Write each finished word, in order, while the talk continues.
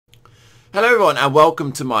Hello everyone and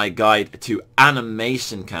welcome to my guide to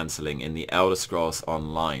animation cancelling in the Elder Scrolls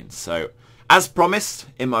Online. So, as promised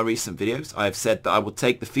in my recent videos, I have said that I will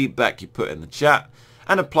take the feedback you put in the chat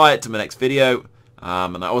and apply it to my next video.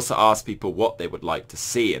 And I also asked people what they would like to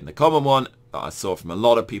see. And the common one that I saw from a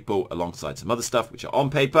lot of people alongside some other stuff which are on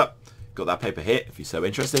paper, got that paper here if you're so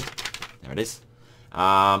interested, there it is,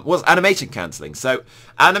 was animation cancelling. So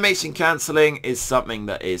animation cancelling is something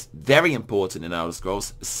that is very important in Elder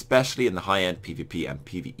Scrolls, especially in the high-end PvP and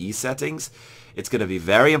PvE settings. It's going to be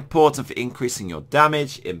very important for increasing your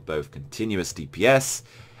damage in both continuous DPS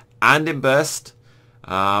and in burst.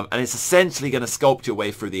 And it's essentially going to sculpt your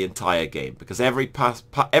way through the entire game, because every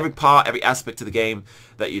aspect of the game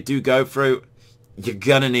that you do go through, you're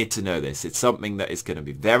going to need to know this. It's something that is going to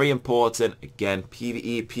be very important. Again,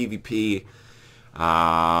 PvE, PvP,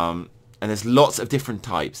 and there's lots of different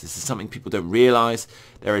types. This is something people don't realize.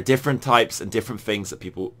 There are different types and different things that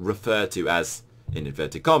people refer to as, in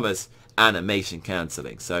inverted commas, animation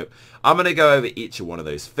cancelling. So I'm going to go over each of one of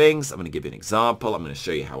those things. I'm going to give you an example. I'm going to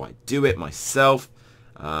show you how I do it myself.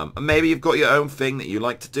 And maybe you've got your own thing that you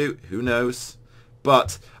like to do. Who knows?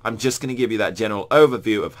 But I'm just going to give you that general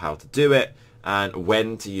overview of how to do it and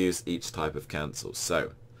when to use each type of cancel.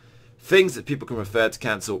 So things that people can refer to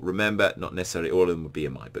cancel, remember, not necessarily all of them would be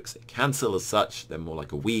in my books. They cancel as such, they're more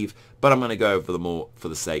like a weave, but I'm going to go over them all for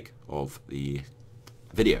the sake of the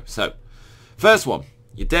video. So, first one,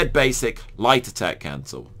 your dead basic light attack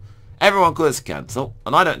cancel. Everyone calls it a cancel,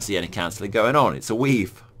 and I don't see any cancelling going on. It's a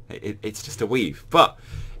weave. It's just a weave. But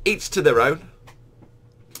each to their own.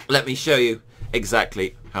 Let me show you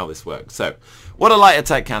exactly how this works. So, what a light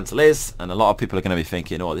attack cancel is, and a lot of people are going to be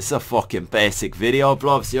thinking, oh, this is a fucking basic video,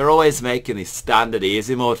 Blobs. You're always making these standard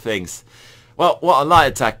easy mode things. Well, what a light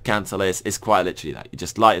attack cancel is quite literally that. You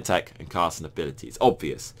just light attack and cast an ability. It's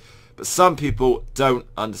obvious. But some people don't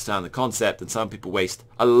understand the concept, and some people waste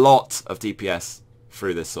a lot of DPS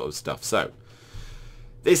through this sort of stuff. So,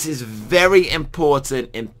 this is very important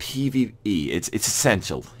in PvE. It's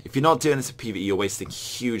essential. If you're not doing this in PvE, you're wasting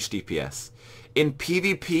huge DPS. In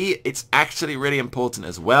PvP, it's actually really important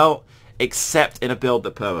as well, except in a build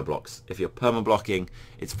that permablocks. If you're permablocking,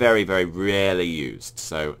 it's very, very rarely used.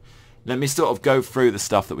 So let me sort of go through the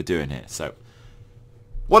stuff that we're doing here. So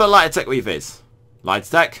what a light attack weave is. Light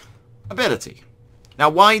attack, ability. Now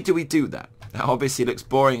why do we do that? Now obviously it looks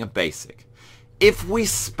boring and basic. If we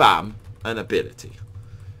spam an ability,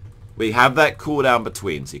 we have that cooldown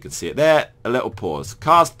between, so you can see it there, a little pause,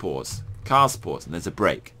 cast pause, and there's a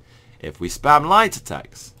break. If we spam light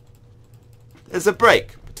attacks, there's a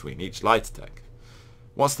break between each light attack.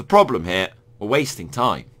 What's the problem here? We're wasting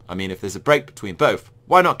time. I mean, if there's a break between both,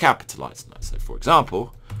 why not capitalize on that? So, for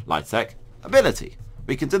example, light attack, ability.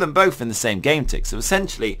 We can do them both in the same game tick. So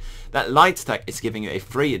essentially, that light attack is giving you a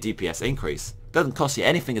free DPS increase. Doesn't cost you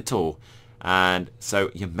anything at all. And so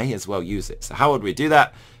you may as well use it. So how would we do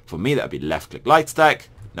that? For me, that would be left click light attack,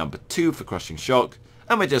 number 2 for crushing shock.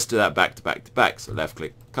 And we just do that back to back to back. So left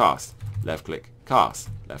click, cast, left click, cast,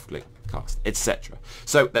 left click, cast, etc.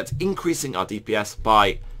 So that's increasing our DPS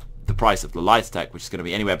by the price of the light attack, which is going to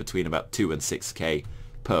be anywhere between about 2 and 6k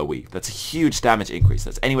per week. That's a huge damage increase.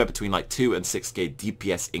 That's anywhere between like 2 and 6k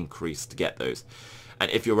DPS increase to get those.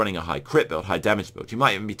 And if you're running a high crit build, high damage build, you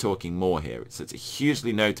might even be talking more here. So it's a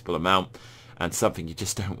hugely notable amount and something you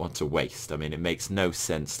just don't want to waste. I mean, it makes no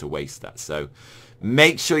sense to waste that. So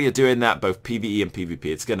make sure you're doing that both PvE and PvP.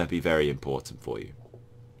 It's going to be very important for you.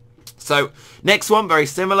 So next one, very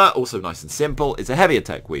similar, also nice and simple, is a heavy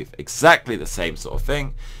attack weave. Exactly the same sort of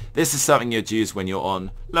thing. This is something you'd use when you're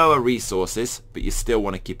on lower resources, but you still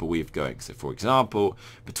want to keep a weave going. So for example,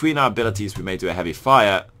 between our abilities, we may do a heavy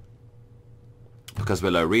fire because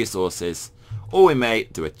we're low resources, or we may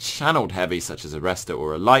do a channeled heavy such as a Resto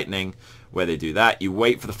or a lightning, where they do that. You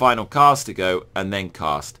wait for the final cast to go and then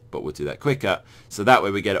cast, but we'll do that quicker. So that way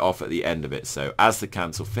we get it off at the end of it. So as the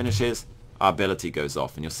cancel finishes, our ability goes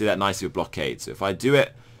off, and you'll see that nicely with blockade. So if I do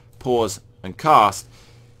it, pause and cast,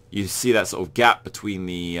 you see that sort of gap between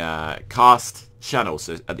the cast channel.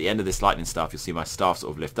 So at the end of this lightning staff, you'll see my staff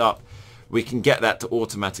sort of lift up. We can get that to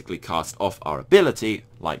automatically cast off our ability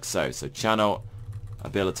like so. So channel,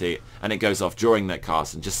 ability, and it goes off during that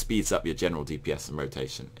cast and just speeds up your general DPS and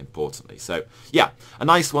rotation, importantly. So yeah, a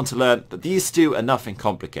nice one to learn, but these two are nothing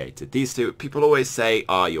complicated. These two, people always say,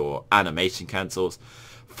 are your animation cancels.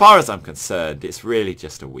 Far as I'm concerned, it's really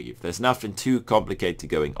just a weave. There's nothing too complicated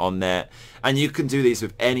going on there, and you can do these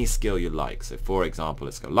with any skill you like. So for example,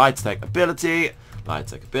 let's go light attack ability, light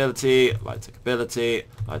attack ability, light attack ability,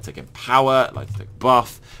 light attack empower, light attack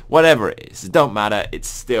buff, whatever it is. It don't matter. It's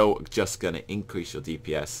still just going to increase your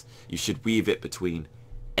DPS. You should weave it between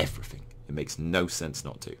everything. It makes no sense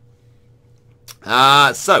not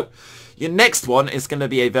to. So, your next one is going to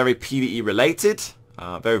be a very PvE related,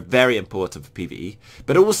 very, very important for PvE,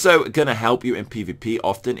 but also going to help you in PvP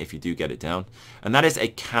often if you do get it down, and that is a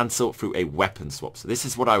cancel through a weapon swap. So this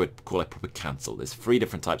is what I would call a proper cancel. There's 3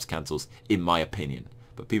 different types of cancels in my opinion,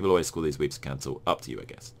 but people always call these weeps cancel, up to you I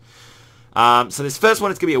guess. So this first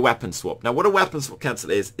one is going to be a weapon swap. Now what a weapon swap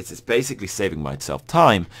cancel is it's basically saving myself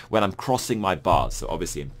time when I'm crossing my bars. So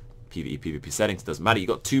obviously in PvE, PvP settings, it doesn't matter, you've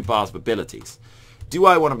got 2 bars of abilities. Do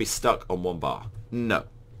I want to be stuck on 1 bar? No.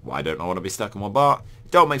 Why don't I want to be stuck on 1 bar?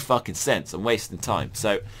 It don't make fucking sense. I'm wasting time.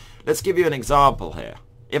 So let's give you an example here.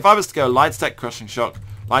 If I was to go light attack, crushing shock,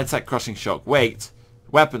 wait,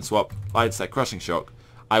 weapon swap, light attack, crushing shock,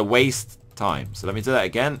 I waste time. So let me do that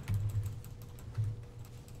again.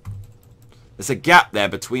 There's a gap there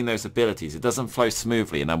between those abilities. It doesn't flow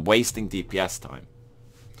smoothly and I'm wasting DPS time.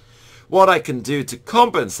 What I can do to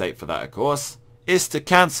compensate for that, of course, is to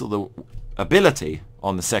cancel the ability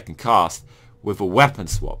on the second cast with a weapon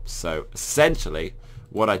swap. So essentially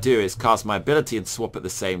what I do is cast my ability and swap at the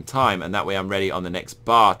same time, and that way I'm ready on the next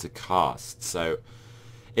bar to cast. So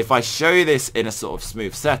if I show you this in a sort of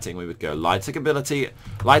smooth setting, we would go light attack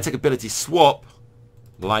ability swap,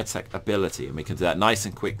 light attack ability, and we can do that nice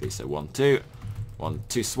and quickly. So 1 2 1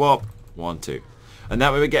 2 swap, 1 2, and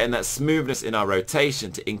that way we're getting that smoothness in our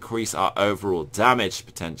rotation to increase our overall damage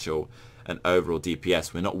potential and overall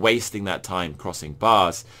DPS. We're not wasting that time crossing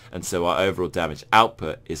bars, and so our overall damage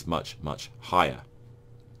output is much, much higher.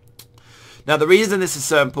 Now the reason this is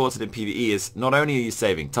so important in PvE is not only are you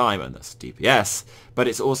saving time, and that's DPS, but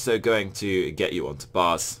it's also going to get you onto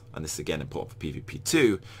bars, and this is again important for PvP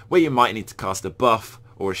too, where you might need to cast a buff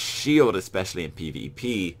or a shield, especially in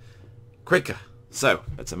PvP, quicker. So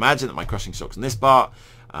let's imagine that my crushing shock's on this bar.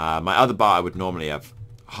 My other bar I would normally have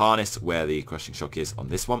harness where the crushing shock is on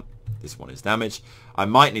this one. This one is damage. I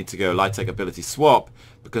might need to go light attack ability swap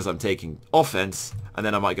because I'm taking offense, and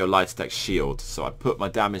then I might go light attack shield. So I put my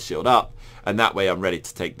damage shield up, and that way I'm ready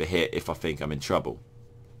to take the hit if I think I'm in trouble.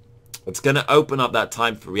 It's going to open up that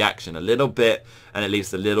time for reaction a little bit, and it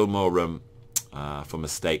leaves a little more room for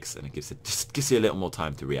mistakes, and it just gives you a little more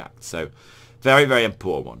time to react. So very, very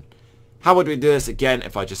important one. How would we do this? Again,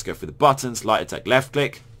 if I just go through the buttons, light attack left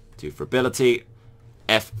click, 2 for ability,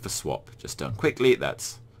 F for swap. Just done quickly.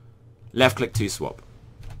 That's left click 2 swap.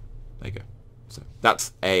 There you go. So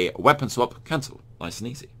that's a weapon swap cancel. Nice and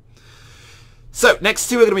easy. So next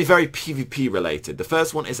 2 are going to be very PvP related. The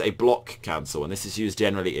first one is a block cancel, and this is used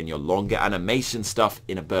generally in your longer animation stuff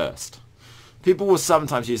in a burst. People will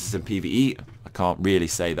sometimes use this in PvE. I can't really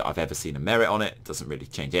say that I've ever seen a merit on it. It doesn't really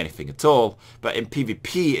change anything at all. But in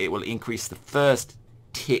PvP it will increase the first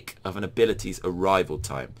tick of an ability's arrival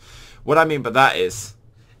time. What I mean by that is,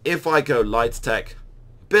 if I go light attack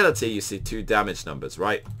ability, you see 2 damage numbers,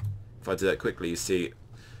 right? If I do that quickly, you see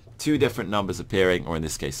 2 different numbers appearing, or in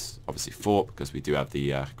this case, obviously 4, because we do have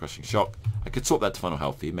the crushing shock. I could swap that to final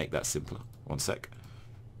health for you, make that simpler. 1 sec.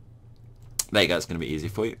 There you go, it's going to be easy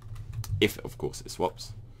for you. If, of course, it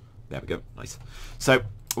swaps. There we go, nice. So,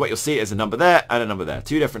 what you'll see is a number there and a number there.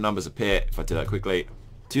 2 different numbers appear. If I do that quickly,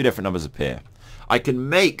 2 different numbers appear. I can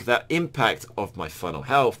make that impact of my final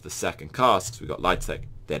health, the second cast, because we've got light attack,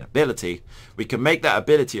 then ability. We can make that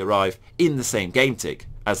ability arrive in the same game tick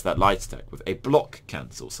as that light attack with a block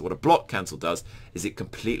cancel. So what a block cancel does is it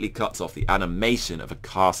completely cuts off the animation of a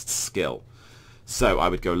cast skill. So I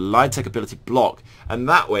would go light attack ability block, and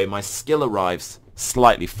that way my skill arrives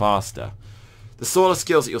slightly faster. The sort of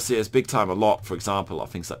skills that you'll see as big time a lot, for example, are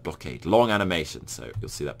things like blockade, long animation. So you'll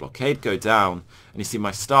see that blockade go down, and you see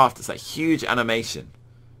my staff does that huge animation.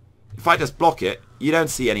 If I just block it, you don't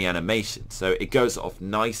see any animation. So it goes off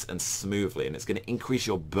nice and smoothly, and it's going to increase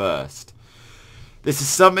your burst. This is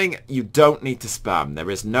something you don't need to spam. There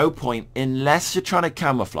is no point, unless you're trying to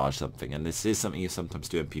camouflage something, and this is something you sometimes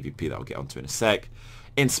do in PvP that I'll get onto in a sec,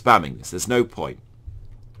 in spamming this. There's no point.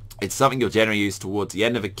 It's something you'll generally use towards the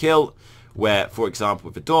end of a kill, where, for example,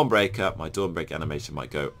 with a Dawnbreaker, my Dawnbreaker animation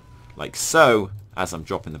might go like so, as I'm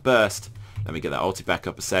dropping the burst. Let me get that ulti back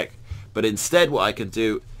up a sec. But instead what I can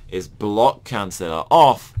do is block cancel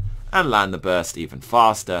off and land the burst even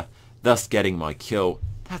faster, thus getting my kill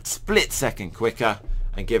that split second quicker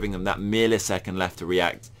and giving them that millisecond left to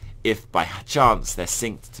react if by chance they're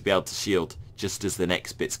synced to be able to shield just as the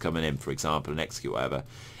next bit's coming in, for example, and execute whatever.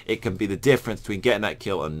 It can be the difference between getting that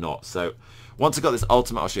kill and not. So once I've got this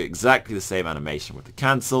ultimate, I'll show you exactly the same animation with the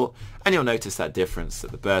cancel, and you'll notice that difference,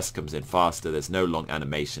 that the burst comes in faster, there's no long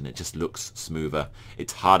animation, it just looks smoother,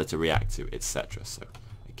 it's harder to react to, etc. So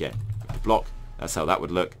again, with the block, that's how that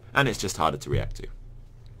would look, and it's just harder to react to.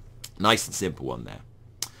 Nice and simple one there.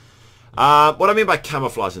 What I mean by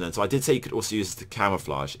camouflaging then, so I did say you could also use it to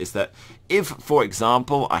camouflage, is that if, for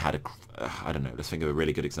example, I had I don't know, let's think of a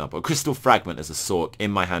really good example, a crystal fragment as a sork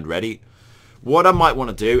in my hand ready, what I might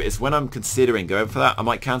want to do is when I'm considering going for that, I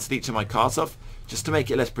might cancel each of my cards off just to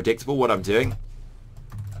make it less predictable what I'm doing.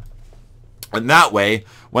 And that way,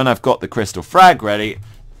 when I've got the crystal frag ready,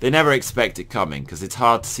 they never expect it coming because it's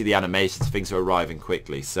hard to see the animations. Things are arriving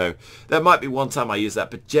quickly. So there might be one time I use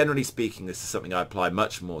that. But generally speaking, this is something I apply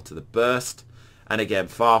much more to the burst. And again,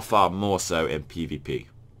 far, far more so in PvP.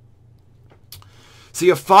 So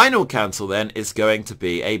your final cancel then is going to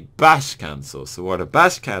be a bash cancel. So what a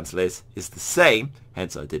bash cancel is the same.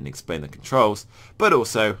 Hence I didn't explain the controls. But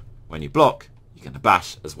also, when you block, you're going to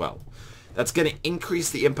bash as well. That's going to increase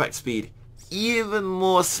the impact speed even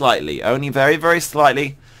more slightly. Only very, very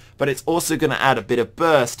slightly. But it's also going to add a bit of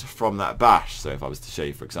burst from that bash. So if I was to show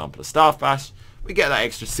you, for example, a staff bash, we get that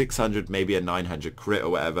extra 600, maybe a 900 crit or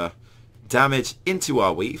whatever damage into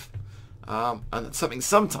our weave. And that's something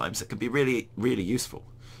sometimes that can be really, really useful.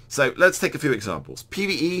 So let's take a few examples.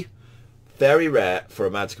 PvE, very rare for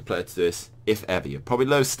a magical player to do this, if ever. You're probably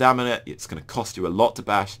low stamina. It's going to cost you a lot to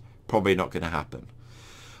bash. Probably not going to happen.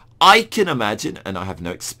 I can imagine, and I have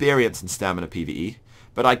no experience in stamina PvE,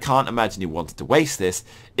 but I can't imagine you wanted to waste this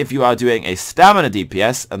if you are doing a stamina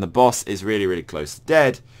DPS and the boss is really, really close to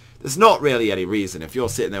dead. There's not really any reason, if you're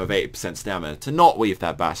sitting there with 80% stamina, to not weave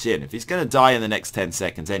that bash in. If he's going to die in the next 10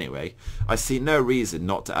 seconds anyway, I see no reason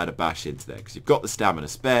not to add a bash into there, because you've got the stamina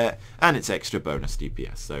spare, and it's extra bonus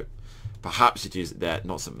DPS. So perhaps you'd use it there.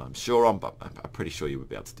 Not something I'm sure on, but I'm pretty sure you would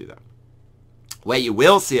be able to do that. Where you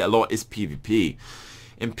will see it a lot is PvP.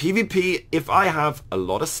 In PvP, if I have a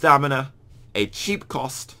lot of stamina, a cheap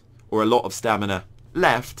cost, or a lot of stamina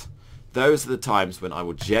left, those are the times when I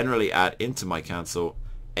will generally add into my cancel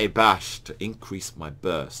a bash to increase my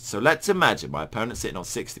burst. So let's imagine my opponent's sitting on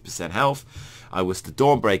 60% health. I was to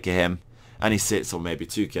Dawnbreaker him, and he sits on maybe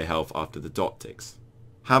 2k health after the dot ticks.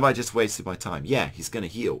 Have I just wasted my time? Yeah, he's going to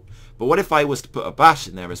heal. But what if I was to put a bash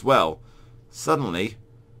in there as well? Suddenly,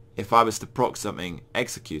 if I was to proc something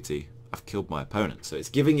executey, I've killed my opponent. So it's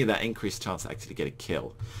giving you that increased chance to actually get a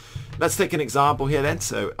kill. Let's take an example here then.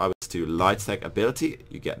 So I was to light attack ability.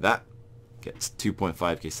 You get that. Gets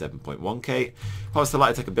 2.5k, 7.1k. If I was to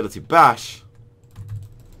light attack ability bash,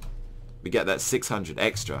 we get that 600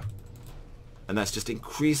 extra. And that's just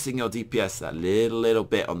increasing your DPS that little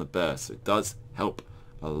bit on the burst. So it does help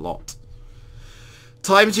a lot.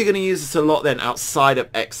 Times you're going to use this a lot then outside of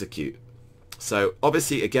execute. So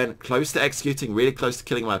obviously, again, close to executing, really close to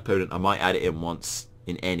killing my opponent, I might add it in once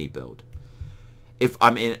in any build. If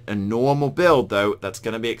I'm in a normal build, though, that's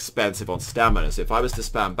going to be expensive on stamina. So if I was to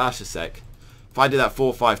spam bash a sec, if I do that 4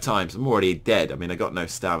 or 5 times, I'm already dead. I mean, I got no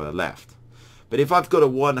stamina left. But if I've got a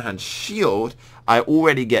one-hand shield, I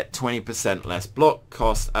already get 20% less block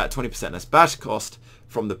cost, 20% less bash cost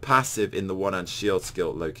from the passive in the one-hand shield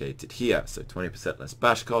skill located here. So 20% less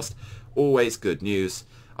bash cost, always good news.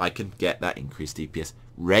 I can get that increased DPS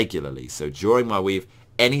regularly. So during my weave,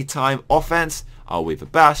 anytime offense, I'll weave a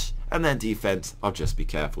bash, and then defense, I'll just be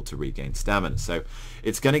careful to regain stamina. So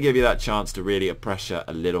it's going to give you that chance to really pressure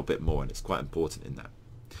a little bit more, and it's quite important in that.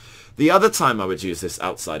 The other time I would use this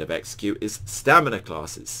outside of execute is stamina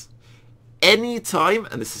classes. Any time,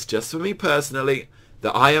 and this is just for me personally,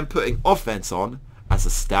 that I am putting offense on as a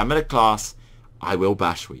stamina class, I will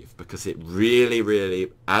bash weave, because it really,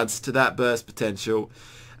 really adds to that burst potential.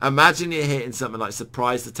 Imagine you're hitting something like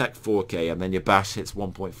surprise attack 4k and then your bash hits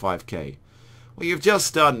 1.5k. Well, you've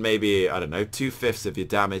just done maybe, I don't know, 2/5 of your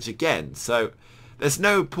damage again. So there's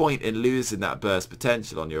no point in losing that burst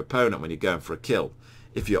potential on your opponent when you're going for a kill.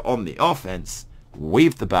 If you're on the offense,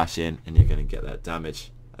 weave the bash in and you're going to get that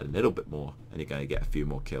damage a little bit more, and you're going to get a few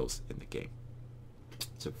more kills in the game.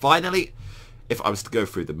 So finally, if I was to go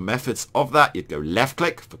through the methods of that, you'd go left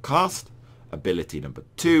click for cast, ability number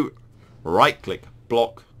 2, right click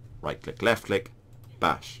block, right click, left click,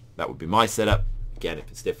 bash. That would be my setup. Again, if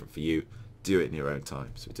it's different for you, do it in your own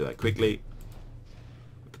time. So we do that quickly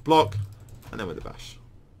with the block and then with the bash.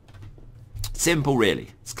 Simple, really.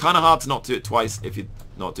 It's kind of hard to not do it twice if you're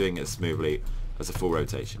not doing it as smoothly as a full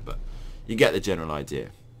rotation, but you get the general idea.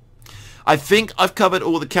 I think I've covered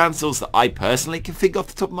all the cancels that I personally can think off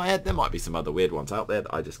the top of my head. There might be some other weird ones out there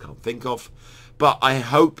that I just can't think of. But I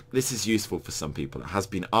hope this is useful for some people. It has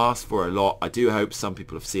been asked for a lot. I do hope some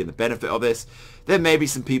people have seen the benefit of this. There may be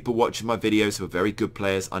some people watching my videos who are very good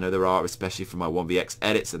players. I know there are, especially for my 1vx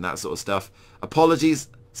edits and that sort of stuff. Apologies.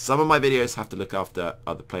 Some of my videos have to look after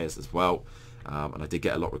other players as well. And I did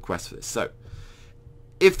get a lot of requests for this. So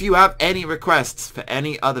if you have any requests for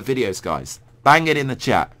any other videos, guys, bang it in the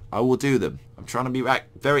chat. I will do them. I'm trying to be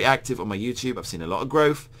very active on my YouTube. I've seen a lot of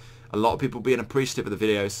growth, a lot of people being appreciative of the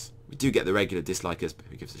videos. We do get the regular dislikers, but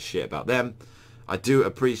who gives a shit about them? I do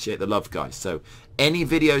appreciate the love, guys. So any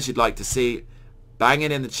videos you'd like to see, bang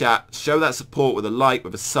it in the chat. Show that support with a like,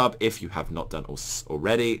 with a sub if you have not done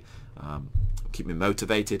already. Keep me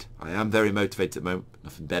motivated. I am very motivated at the moment.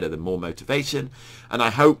 Nothing better than more motivation. And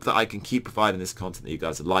I hope that I can keep providing this content that you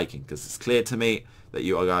guys are liking, because it's clear to me that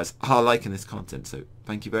you guys are liking this content. So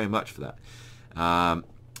thank you very much for that.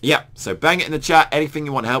 Yeah, so bang it in the chat. Anything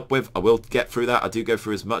you want help with, I will get through that. I do go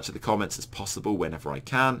through as much of the comments as possible whenever I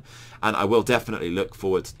can. And I will definitely look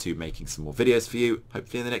forward to making some more videos for you.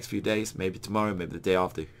 Hopefully in the next few days, maybe tomorrow, maybe the day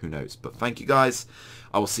after, who knows. But thank you guys.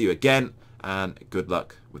 I will see you again, and good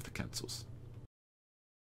luck with the cancels.